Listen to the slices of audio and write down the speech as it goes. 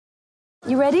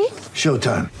You ready?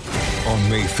 Showtime. On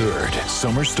May 3rd,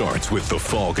 summer starts with The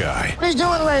Fall Guy. Let's do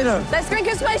it later. Let's drink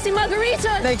a spicy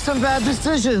margarita. Make some bad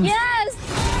decisions.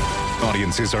 Yes!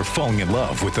 Audiences are falling in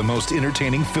love with the most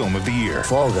entertaining film of the year.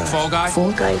 Fall Guy. Fall Guy?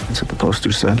 Fall Guy. That's what the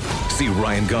poster said. See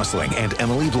Ryan Gosling and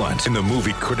Emily Blunt in the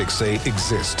movie critics say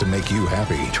exists to make you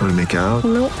happy. Trying to make it out?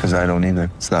 Nope. Because I don't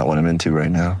either. It's not what I'm into right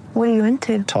now. What are you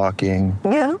into? Talking.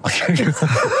 Yeah.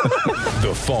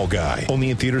 The Fall Guy.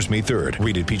 Only in theaters May 3rd.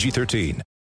 Rated PG-13.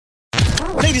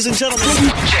 Ladies and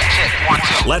gentlemen,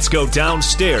 let's go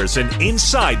downstairs and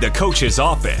inside the coach's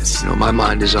office. You know, my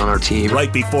mind is on our team.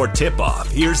 Right before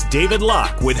tip-off, here's David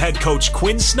Locke with head coach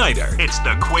Quinn Snyder. It's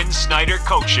the Quinn Snyder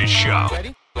Coaches Show.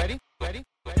 Ready?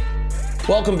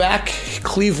 Welcome back,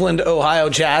 Cleveland, Ohio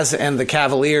Jazz and the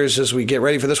Cavaliers. As we get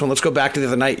ready for this one, let's go back to the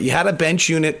other night. You had a bench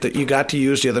unit that you got to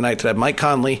use the other night that had Mike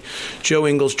Conley, Joe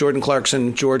Ingles, Jordan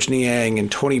Clarkson, George Niang,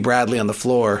 and Tony Bradley on the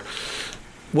floor.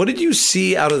 What did you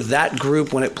see out of that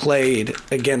group when it played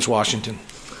against Washington?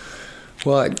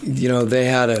 Well, you know, they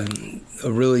had a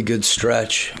really good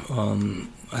stretch.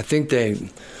 I think the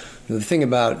thing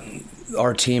about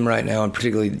our team right now, and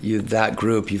particularly that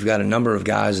group, you've got a number of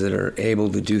guys that are able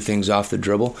to do things off the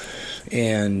dribble,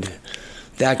 and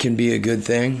that can be a good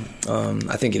thing.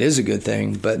 I think it is a good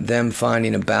thing, but them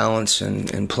finding a balance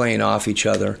and playing off each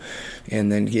other, and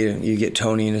then you get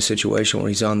Tony in a situation where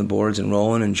he's on the boards and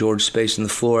rolling, and George spacing the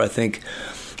floor. I think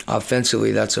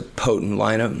offensively that's a potent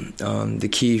lineup. The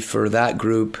key for that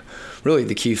group, really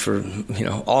the key for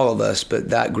all of us,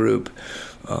 but that group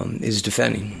is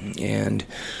defending, and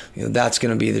that's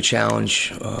going to be the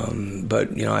challenge.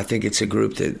 But I think it's a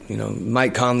group that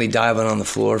Mike Conley diving on the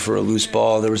floor for a loose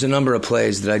ball. There was a number of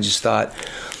plays that I just thought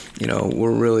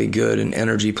were really good and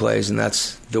energy plays, and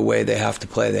that's the way they have to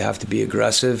play. They have to be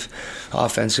aggressive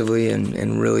offensively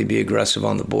and really be aggressive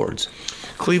on the boards.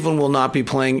 Cleveland will not be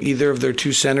playing either of their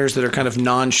two centers that are kind of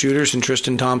non-shooters in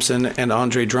Tristan Thompson and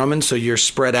Andre Drummond, so you're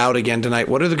spread out again tonight.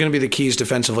 What are going to be the keys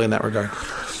defensively in that regard?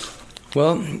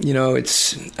 Well,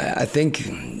 I think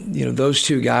those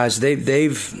two guys,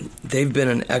 they've been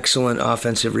an excellent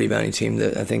offensive rebounding team.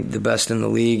 I think the best in the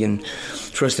league, and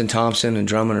Tristan Thompson and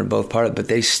Drummond are both part of it, but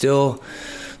they still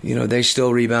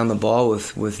rebound the ball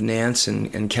with Nance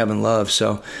and Kevin Love.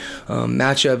 So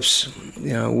matchups,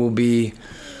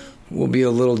 will be a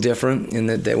little different in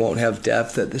that they won't have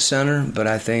depth at the center, but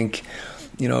I think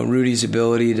Rudy's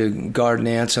ability to guard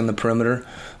Nance on the perimeter.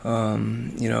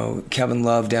 Kevin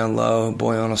Love down low,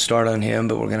 Boyan will start on him,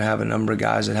 but we're going to have a number of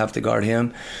guys that have to guard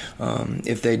him.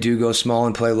 If they do go small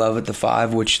and play Love at the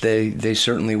 5, which they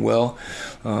certainly will,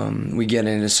 we get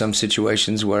into some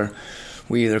situations where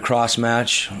we either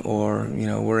cross-match or,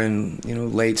 we're in,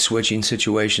 late switching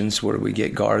situations where we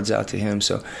get guards out to him.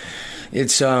 So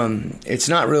it's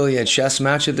not really a chess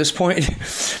match at this point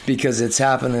because it's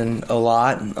happening a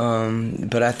lot.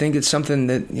 But I think it's something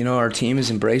that, our team is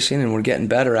embracing and we're getting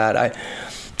better at.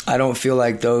 I don't feel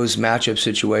like those matchup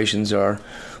situations are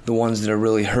the ones that are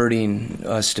really hurting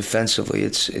us defensively.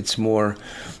 It's more,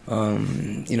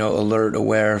 alert,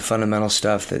 aware, fundamental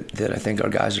stuff that I think our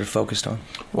guys are focused on.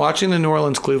 Watching the New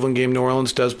Orleans-Cleveland game, New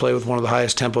Orleans does play with one of the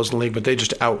highest tempos in the league, but they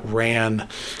just outran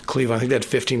Cleveland. I think they had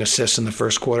 15 assists in the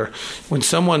first quarter. When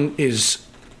someone is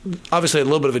obviously a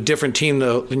little bit of a different team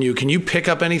than you, can you pick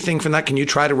up anything from that? Can you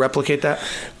try to replicate that?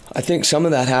 I think some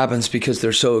of that happens because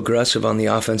they're so aggressive on the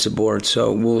offensive board.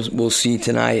 So we'll see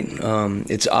tonight.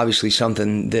 It's obviously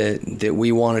something that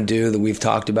we want to do, that we've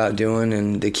talked about doing,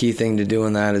 and the key thing to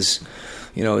doing that is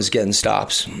getting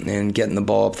stops and getting the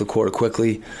ball up the court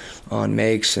quickly on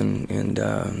makes and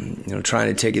trying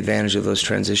to take advantage of those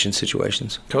transition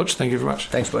situations. Coach, thank you very much.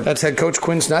 Thanks, bud. That's head coach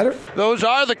Quinn Snyder. Those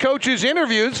are the coaches'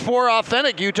 interviews for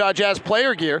authentic Utah Jazz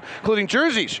player gear, including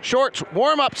jerseys, shorts,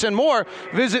 warm-ups, and more.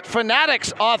 Visit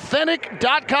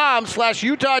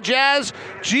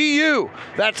fanatics.com/UtahJazzGU.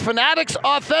 That's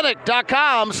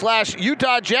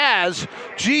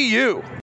fanatics.com/UtahJazzGU.